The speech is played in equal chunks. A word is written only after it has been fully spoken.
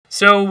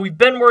So we've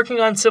been working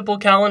on Simple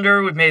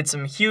Calendar. We've made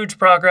some huge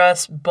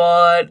progress,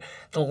 but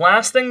the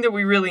last thing that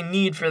we really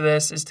need for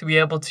this is to be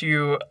able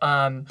to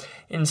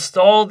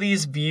install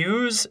these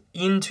views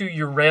into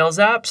your Rails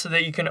app so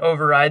that you can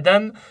override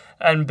them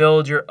and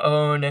build your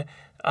own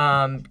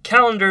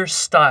calendar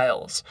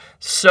styles.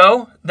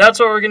 So that's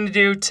what we're going to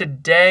do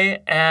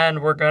today,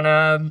 and we're going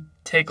to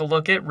take a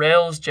look at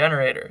Rails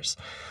generators.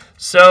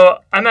 So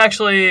I'm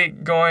actually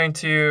going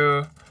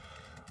to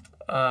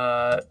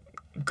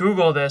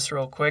Google this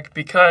real quick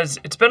because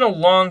it's been a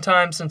long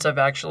time since I've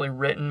actually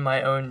written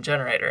my own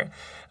generator.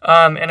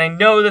 And I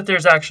know that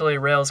there's actually a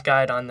Rails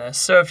guide on this.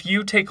 So if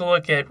you take a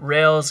look at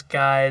Rails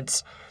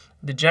guides,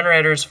 the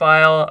generators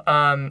file,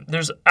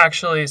 there's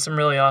actually some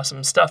really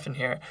awesome stuff in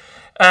here.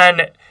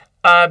 And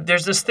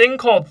there's this thing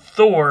called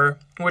Thor,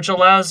 which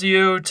allows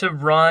you to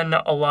run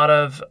a lot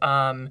of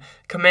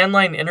command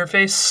line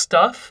interface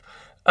stuff.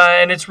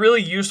 And it's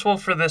really useful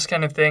for this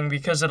kind of thing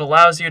because it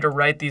allows you to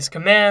write these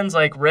commands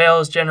like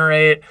Rails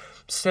generate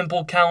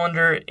simple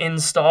calendar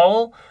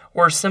install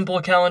or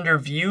simple calendar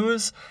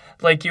views,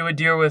 like you would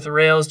do with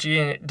Rails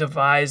G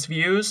devise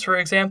views, for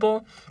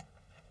example.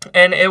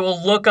 And it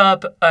will look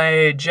up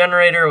a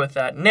generator with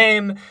that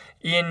name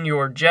in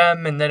your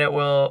gem, and then it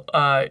will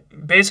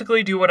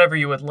basically do whatever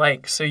you would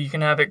like. So you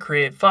can have it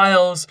create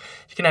files,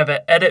 you can have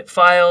it edit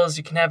files,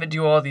 you can have it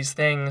do all these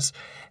things.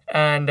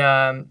 And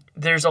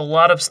there's a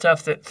lot of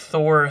stuff that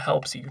Thor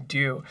helps you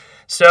do.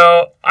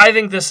 So I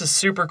think this is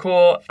super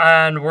cool,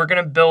 and we're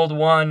going to build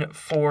one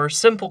for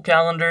Simple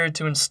Calendar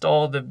to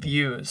install the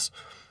views.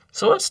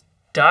 So let's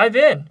dive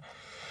in.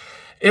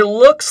 It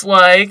looks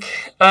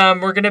like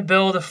we're going to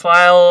build a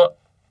file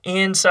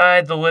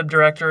inside the lib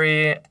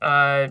directory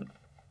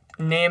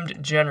named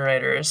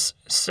generators.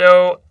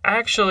 So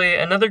actually,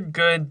 another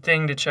good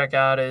thing to check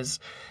out is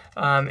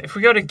if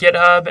we go to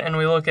GitHub and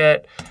we look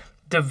at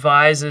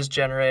devises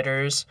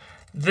generators,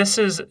 this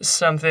is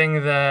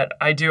something that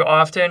I do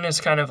often, is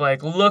kind of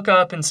like look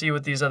up and see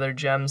what these other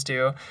gems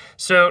do.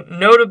 So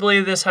notably,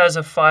 this has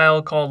a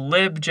file called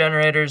lib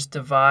generators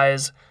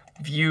devise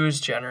views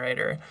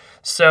generator.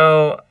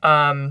 So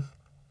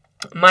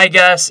my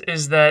guess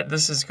is that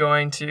this is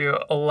going to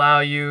allow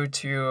you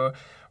to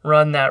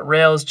run that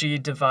Rails G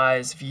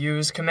devise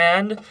views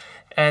command,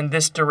 and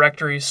this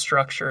directory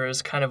structure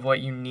is kind of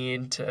what you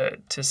need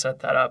to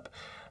set that up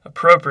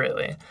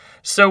appropriately.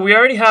 So we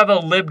already have a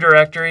lib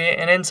directory,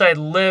 and inside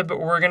lib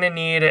we're going to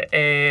need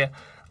a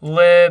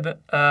lib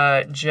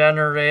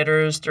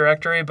generators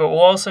directory, but we'll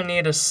also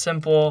need a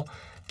simple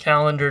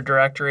calendar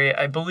directory,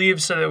 I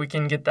believe, so that we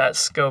can get that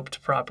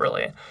scoped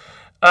properly.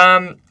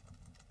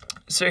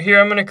 So here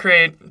I'm going to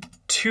create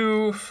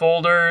two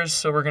folders,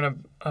 so we're going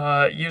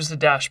to use the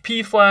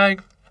 -p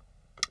flag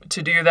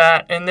to do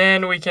that, and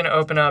then we can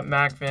open up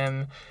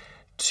MacVim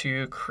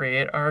to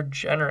create our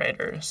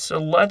generator. So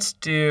let's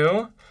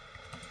do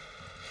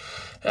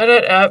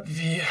edit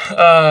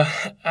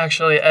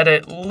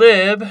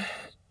lib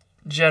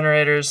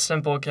generators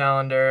simple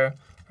calendar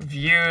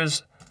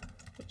views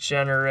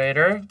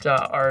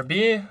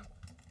generator.rb,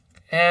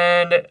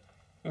 and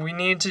we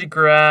need to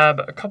grab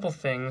a couple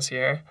things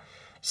here.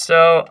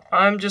 So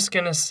I'm just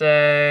gonna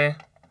say,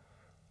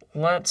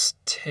 let's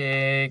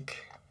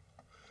take,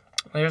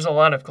 there's a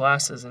lot of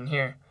classes in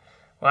here.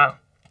 Wow.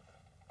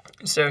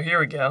 So here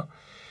we go.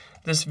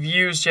 This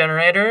views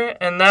generator,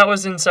 and that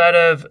was inside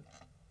of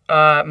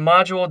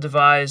module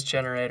devise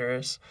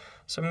generators.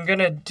 So I'm going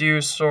to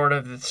do sort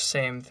of the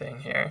same thing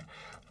here.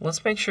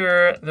 Let's make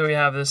sure that we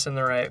have this in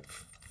the right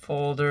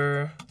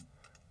folder,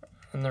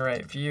 in the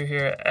right view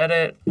here.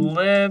 Edit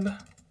lib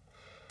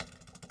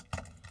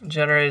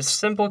generate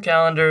simple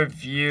calendar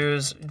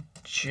views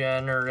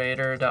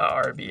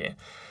generator.rb. So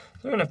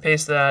we're going to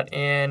paste that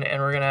in,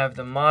 and we're going to have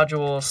the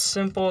module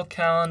simple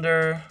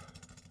calendar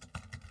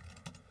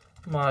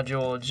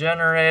module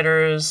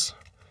generators.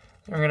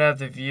 We're going to have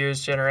the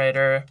views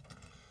generator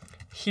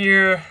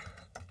here.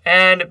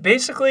 And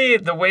basically,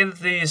 the way that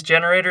these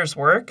generators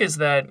work is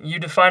that you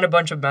define a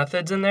bunch of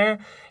methods in there,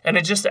 and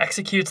it just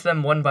executes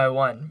them one by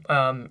one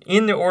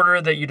in the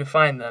order that you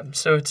define them.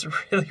 So it's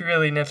really,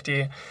 really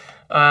nifty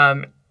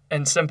and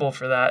simple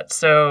for that.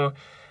 So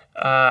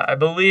I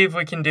believe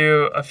we can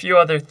do a few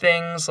other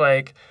things,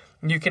 like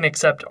you can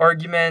accept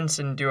arguments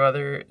and do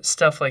other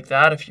stuff like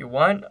that if you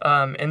want.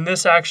 And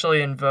this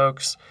actually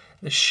invokes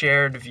the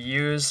shared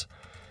views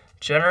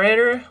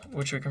generator,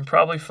 which we can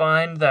probably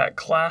find that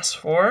class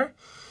for.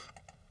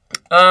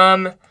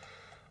 And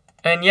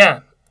yeah,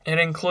 it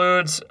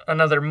includes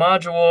another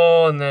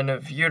module and then a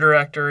view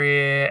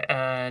directory,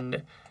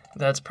 and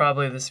that's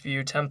probably this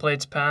view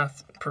templates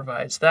path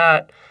provides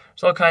that.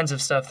 There's all kinds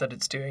of stuff that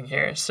it's doing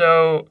here.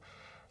 So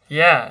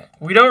yeah,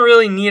 we don't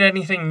really need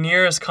anything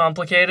near as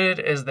complicated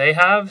as they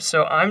have,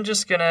 so I'm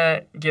just going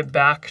to get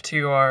back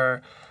to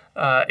our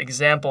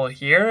example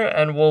here,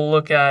 and we'll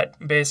look at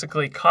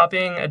basically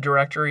copying a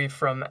directory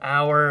from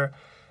our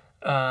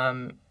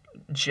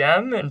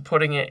gem and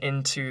putting it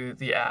into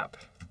the app.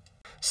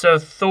 So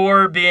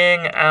Thor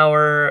being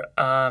our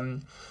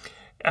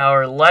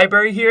our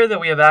library here that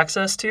we have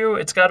access to,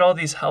 it's got all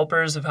these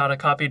helpers of how to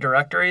copy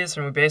directories,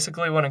 and we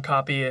basically want to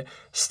copy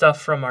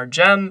stuff from our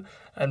gem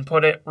and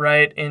put it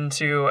right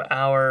into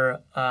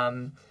our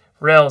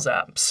Rails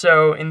app.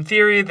 So in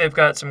theory, they've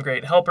got some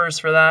great helpers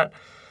for that.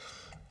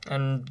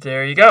 And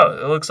there you go.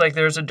 It looks like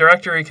there's a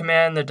directory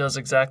command that does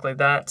exactly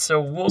that. So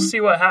we'll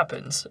see what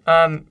happens.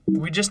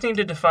 We just need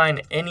to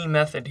define any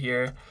method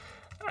here,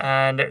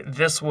 and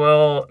this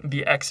will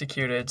be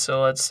executed.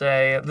 So let's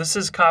say this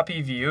is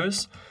copy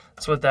views.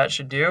 That's what that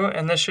should do.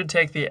 And this should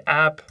take the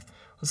app,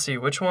 let's see,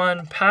 which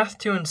one? Path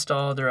to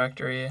install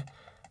directory,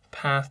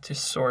 path to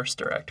source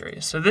directory.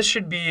 So this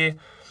should be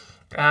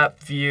app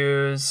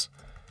views,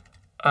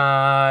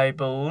 I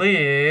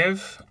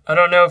believe. I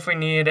don't know if we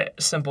need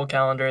simple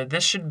calendar.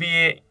 This should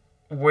be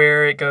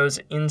where it goes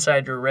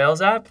inside your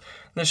Rails app.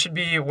 This should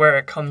be where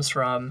it comes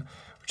from,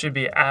 which would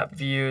be app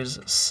views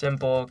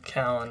simple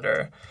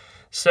calendar.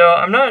 So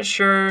I'm not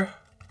sure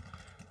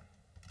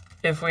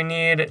if we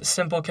need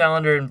simple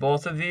calendar in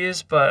both of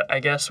these, but I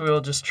guess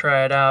we'll just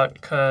try it out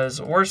because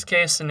worst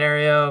case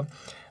scenario,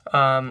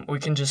 we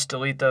can just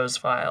delete those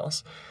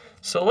files.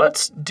 So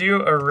let's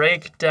do a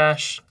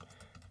rake-t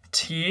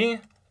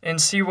and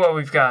see what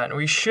we've got.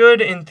 We should,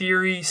 in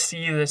theory,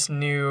 see this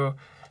new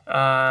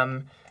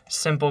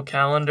simple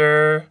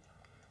calendar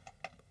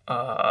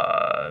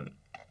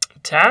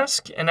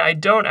task, and I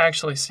don't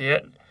actually see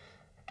it.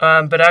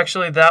 But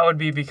actually, that would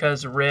be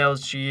because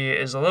Rails G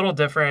is a little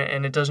different,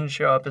 and it doesn't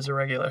show up as a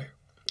regular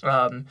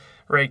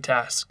rake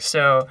task.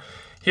 So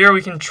here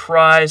we can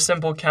try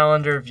simple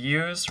calendar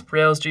views,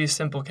 Rails G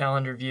simple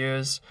calendar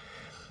views,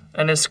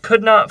 and this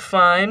could not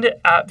find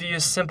app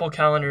views simple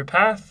calendar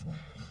path,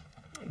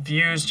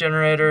 views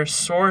generator,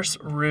 source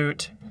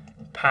root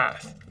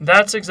path.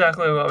 That's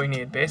exactly what we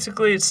need.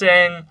 Basically, it's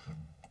saying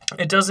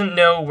it doesn't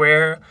know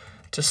where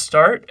to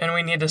start, and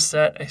we need to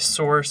set a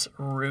source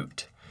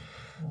root.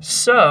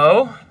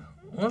 So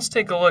let's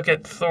take a look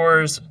at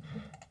Thor's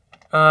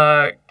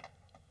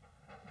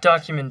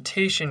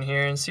documentation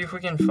here and see if we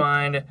can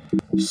find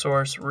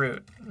source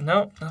root.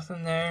 Nope,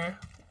 nothing there.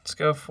 Let's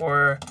go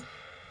for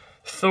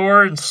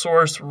Thor and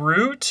source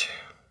root.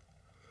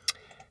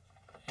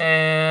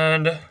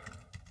 And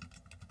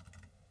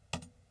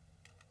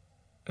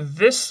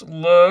this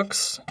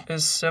looks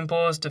as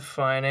simple as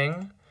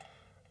defining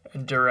a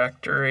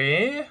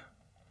directory.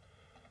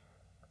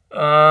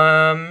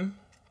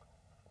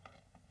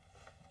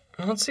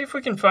 Let's see if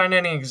we can find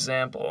any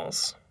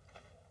examples.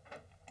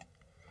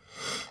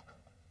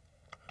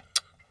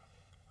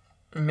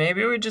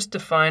 Maybe we just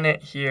define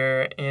it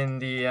here in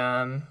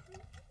the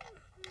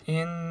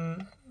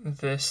in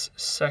this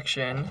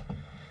section,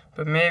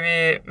 but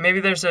maybe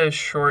there's a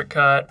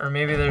shortcut, or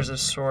maybe there's a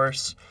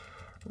source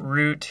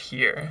root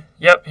here.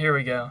 Yep, here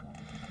we go.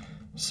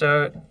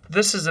 So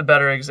this is a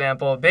better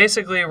example.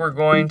 Basically, we're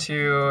going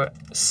to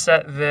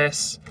set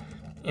this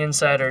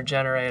inside our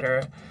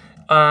generator.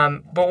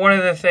 But one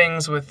of the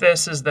things with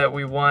this is that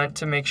we want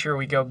to make sure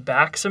we go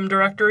back some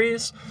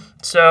directories.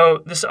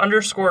 So this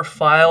underscore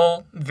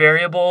file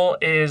variable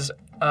is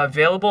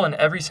available in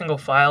every single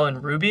file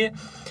in Ruby,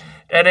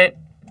 and it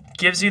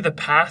gives you the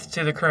path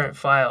to the current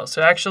file.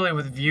 So actually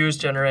with views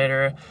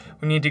generator,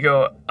 we need to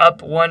go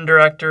up one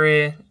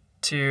directory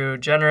to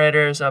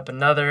generators, up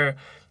another,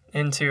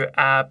 into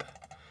app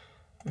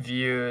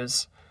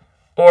views,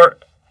 or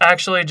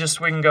actually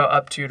just we can go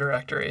up two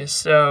directories.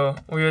 So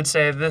we would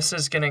say this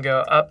is going to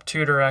go up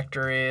two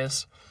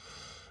directories,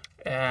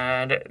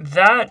 and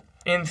that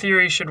in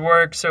theory should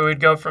work. So we'd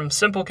go from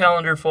simple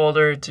calendar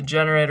folder to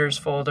generators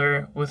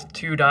folder with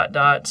two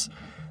dots,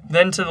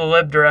 then to the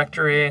lib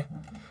directory.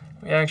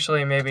 We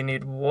actually maybe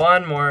need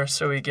one more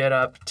so we get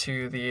up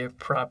to the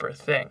proper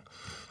thing.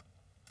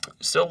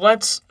 So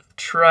let's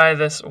try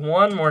this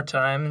one more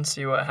time and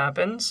see what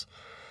happens.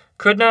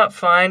 Could not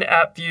find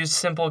app views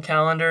simple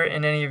calendar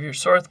in any of your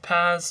source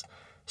paths.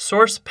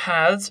 Source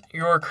paths,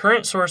 your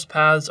current source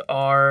paths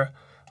are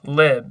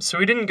lib. So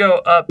we didn't go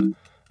up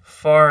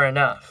far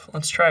enough.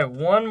 Let's try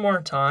one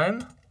more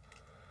time.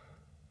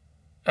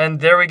 And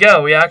there we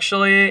go. We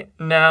actually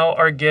now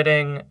are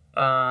getting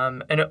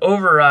an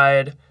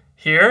override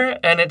here,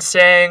 and it's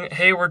saying,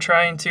 hey, we're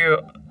trying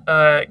to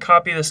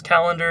copy this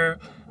calendar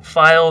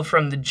file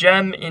from the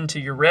gem into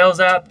your Rails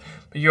app,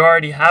 but you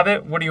already have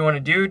it. What do you want to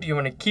do? Do you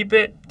want to keep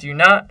it? Do you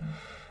not?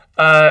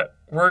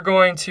 We're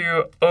going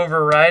to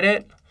override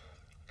it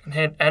and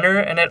hit enter,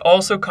 and it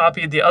also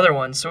copied the other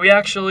one. So we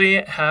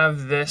actually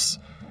have this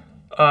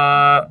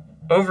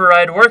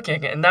override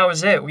working, and that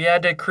was it. We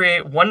had to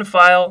create one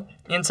file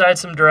inside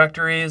some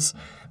directories.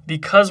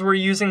 Because we're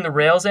using the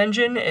Rails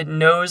engine, it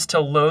knows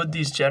to load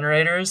these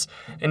generators,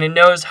 and it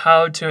knows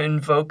how to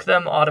invoke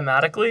them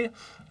automatically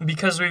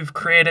because we've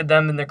created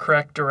them in the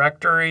correct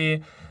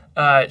directory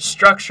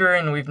structure,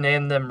 and we've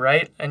named them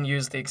right and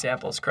used the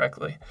examples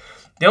correctly.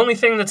 The only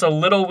thing that's a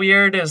little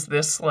weird is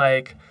this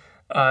like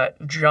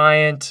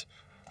giant ...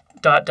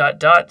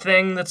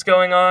 thing that's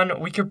going on.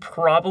 We could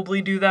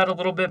probably do that a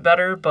little bit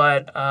better,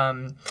 but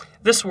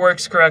this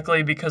works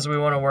correctly because we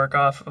want to work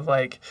off of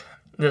like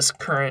this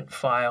current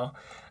file.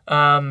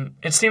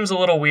 It seems a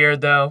little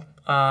weird though.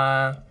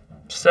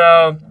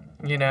 So,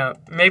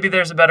 maybe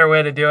there's a better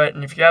way to do it.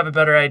 And if you have a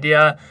better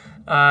idea,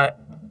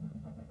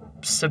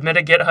 submit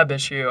a GitHub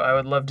issue. I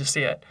would love to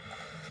see it.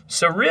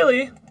 So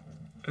really,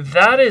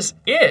 that is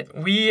it.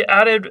 We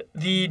added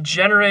the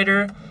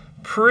generator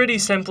pretty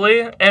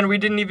simply, and we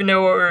didn't even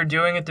know what we were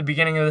doing at the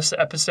beginning of this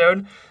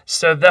episode,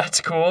 so that's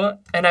cool.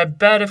 And I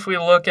bet if we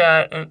look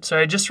at, so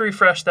I just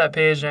refreshed that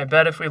page, and I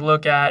bet if we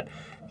look at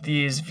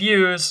these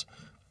views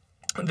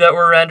that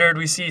were rendered,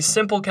 we see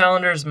simple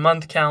calendars,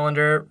 month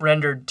calendar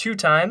rendered 2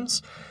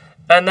 times,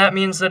 and that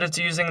means that it's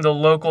using the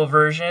local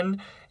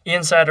version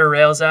inside our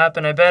Rails app.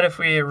 And I bet if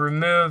we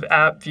remove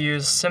app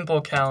views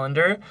simple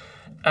calendar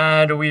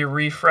and we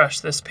refresh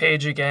this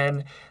page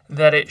again,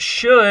 that it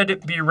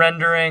should be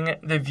rendering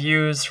the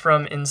views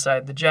from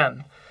inside the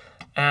gem.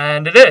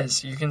 And it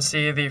is. You can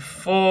see the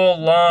full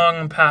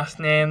long path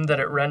name that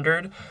it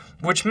rendered,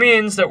 which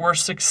means that we're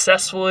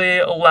successfully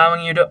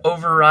allowing you to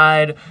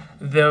override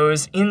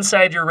those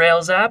inside your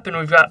Rails app, and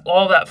we've got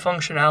all that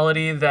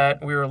functionality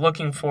that we were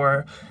looking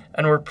for,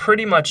 and we're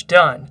pretty much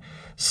done.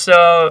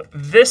 So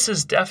this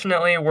is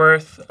definitely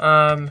worth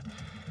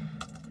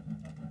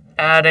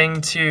adding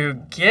to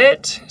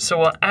Git. So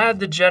we'll add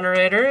the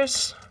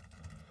generators,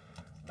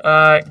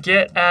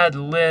 git add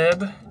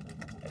lib,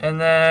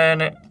 and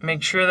then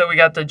make sure that we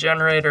got the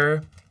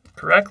generator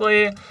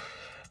correctly.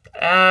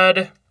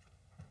 Add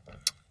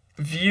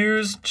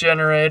views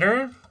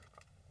generator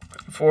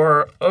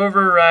for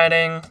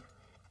overriding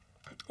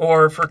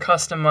or for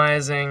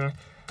customizing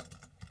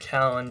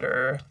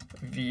calendar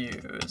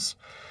views.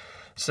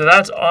 So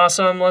that's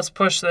awesome. Let's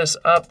push this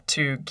up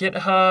to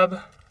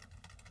GitHub.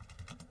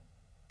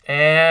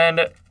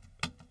 And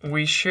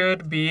we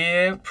should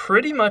be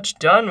pretty much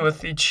done with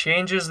the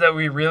changes that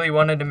we really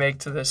wanted to make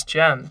to this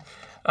gem.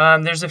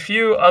 There's a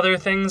few other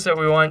things that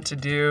we want to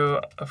do,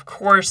 of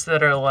course,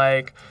 that are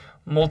like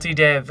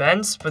multi-day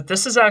events, but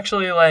this is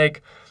actually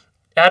like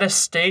at a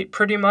state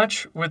pretty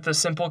much with the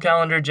simple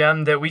calendar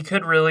gem that we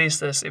could release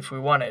this if we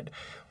wanted.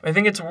 I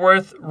think it's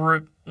worth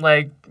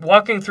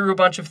walking through a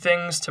bunch of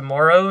things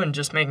tomorrow and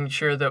just making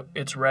sure that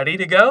it's ready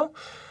to go.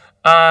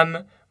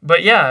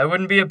 But yeah, I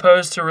wouldn't be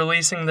opposed to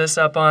releasing this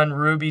up on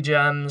Ruby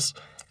Gems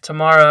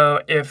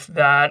tomorrow if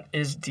that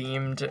is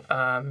deemed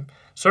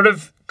sort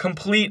of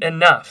complete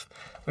enough.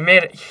 We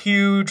made a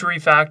huge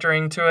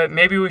refactoring to it.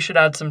 Maybe we should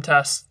add some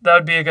tests. That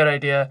would be a good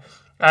idea.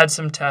 Add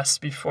some tests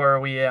before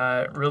we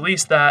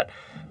release that.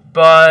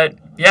 But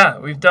yeah,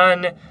 we've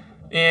done,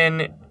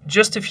 in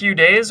just a few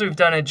days, we've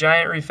done a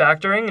giant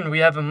refactoring, and we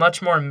have a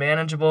much more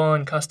manageable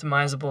and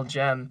customizable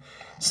gem.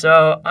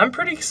 So I'm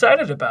pretty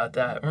excited about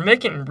that. We're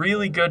making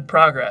really good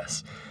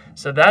progress.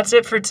 So that's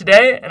it for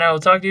today, and I will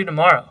talk to you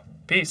tomorrow.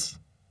 Peace.